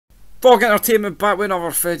Fog Entertainment back with another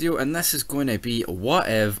video, and this is going to be what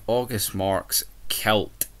if August Marks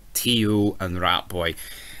killed T.O. and Ratboy.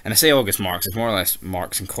 And I say August Marks, it's more or less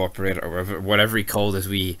Marks Incorporated, or whatever he called his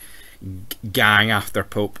wee gang after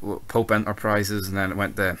Pope Enterprises, and then it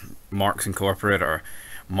went to Marks Incorporated or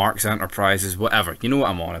Marks Enterprises, whatever. You know what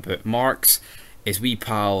I'm on about. Marks is wee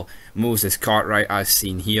pal Moses Cartwright, as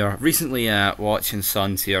seen here. Recently watching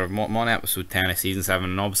Sons here. I'm on episode 10 of season 7,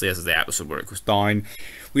 and obviously this is the episode where it goes down.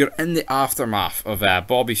 We are in the aftermath of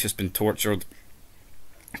Bobby's just been tortured.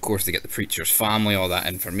 Of course, to get the preacher's family, all that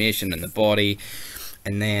information in the body.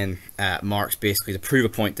 And then Marks, basically to prove a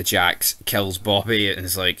point to Jax, kills Bobby and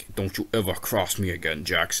is like, "Don't you ever cross me again,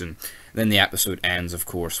 Jackson." And then the episode ends, of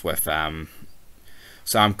course, with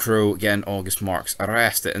Sam Crow getting August Marks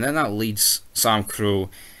arrested. And then that leads Sam Crow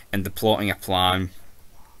into plotting a plan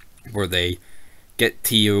where they get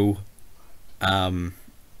T.O.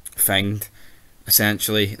 Finged.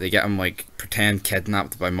 Essentially, they get him like pretend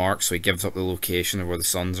kidnapped by Mark, so he gives up the location of where the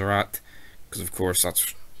Sons are at, because of course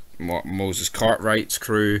that's Moses Cartwright's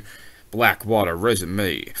crew. Blackwater isn't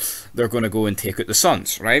me. They're going to go and take out the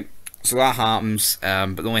Sons, right? So that happens,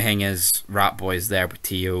 but the only thing is Ratboy is there with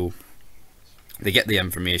T.O. They get the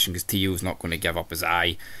information because T.O.'s not going to give up his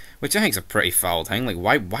eye, which I think is a pretty foul thing. Like,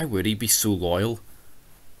 why would he be so loyal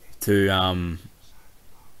to I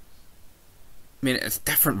mean, it's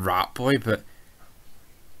different Ratboy, but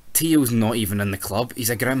T.O.'s not even in the club. He's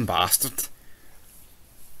a grim bastard.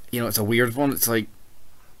 You know, it's a weird one. It's like,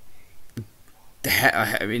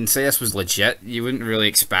 I mean, say this was legit, you wouldn't really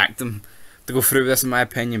expect them to go through with this, in my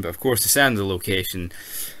opinion. But of course, they send the location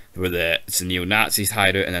where it's the neo-Nazis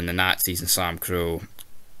hideout, and then the Nazis and Sam Crow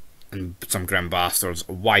and some grim bastards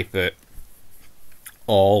wipe out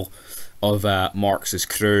all of Marks's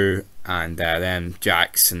crew. And then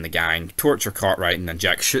Jax and the gang torture Cartwright, and then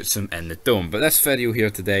Jax shoots him in the dome. But this video here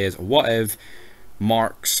today is what if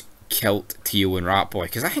Marks killed T.O. and Ratboy,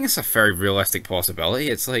 because I think it's a very realistic possibility.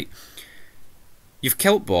 It's like, you've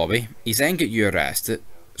killed Bobby, he's then got you arrested,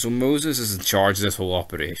 so Moses is in charge of this whole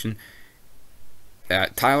operation.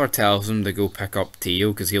 Tyler tells him to go pick up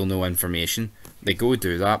T.O. because he'll know information. They go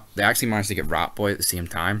do that. They actually manage to get Ratboy at the same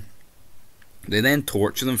time. They then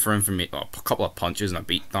torture them for information, a couple of punches and a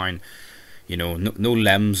beatdown. You know, no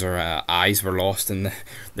limbs or eyes were lost in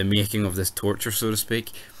the making of this torture, so to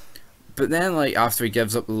speak. But then, like, after he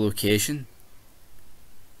gives up the location,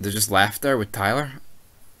 they're just left there with Tyler.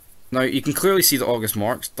 Now, you can clearly see that August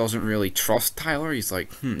Marks doesn't really trust Tyler. He's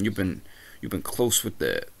like, you've been close with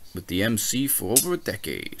the MC for over a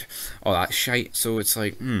decade. All that shite. So it's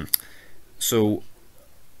like, so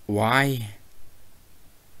why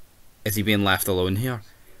is he being left alone here?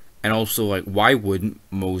 And also, like, why wouldn't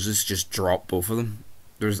Moses just drop both of them?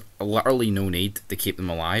 There's literally no need to keep them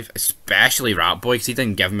alive, especially Ratboy, because he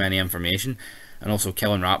didn't give him any information. And also,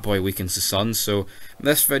 killing Ratboy weakens the Sons. So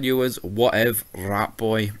this video is what if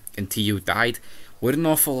Ratboy and T.O. died. Would an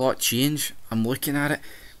awful lot change? I'm looking at it.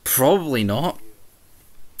 Probably not.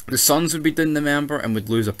 The Sons would be down the member and would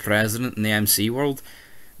lose a president in the MC world.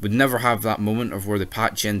 Would never have that moment of where they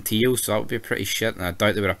patch in T.O., so that would be pretty shit, and I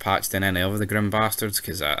doubt they would have patched in any of the grim bastards,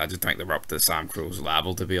 because I just think they were up to Sam Crow's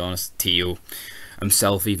level, to be honest. T.O.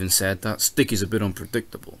 himself even said that. Sticky's a bit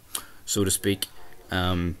unpredictable, so to speak.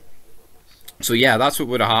 So yeah, that's what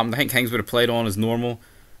would have happened. I think things would have played on as normal,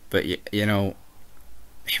 but you know,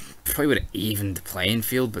 probably would have evened the playing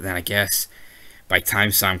field, but then I guess by the time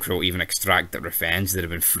Sam Crow even extracted revenge, they'd have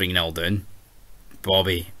been 3-0 down.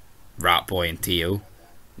 Bobby, Ratboy and T.O.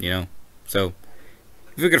 You know, so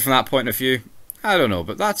if you look at it from that point of view, I don't know,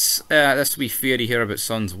 but that's wee theory here about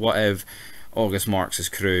Sons. What if August Marks'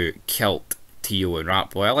 crew killed T.O. and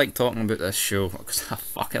Ratboy? I like talking about this show because I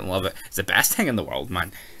fucking love it. It's the best thing in the world,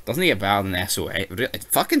 man. Doesn't it get better than SOA? It's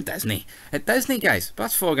fucking Disney. It's Disney, guys. But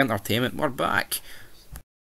that's Fog Entertainment. We're back.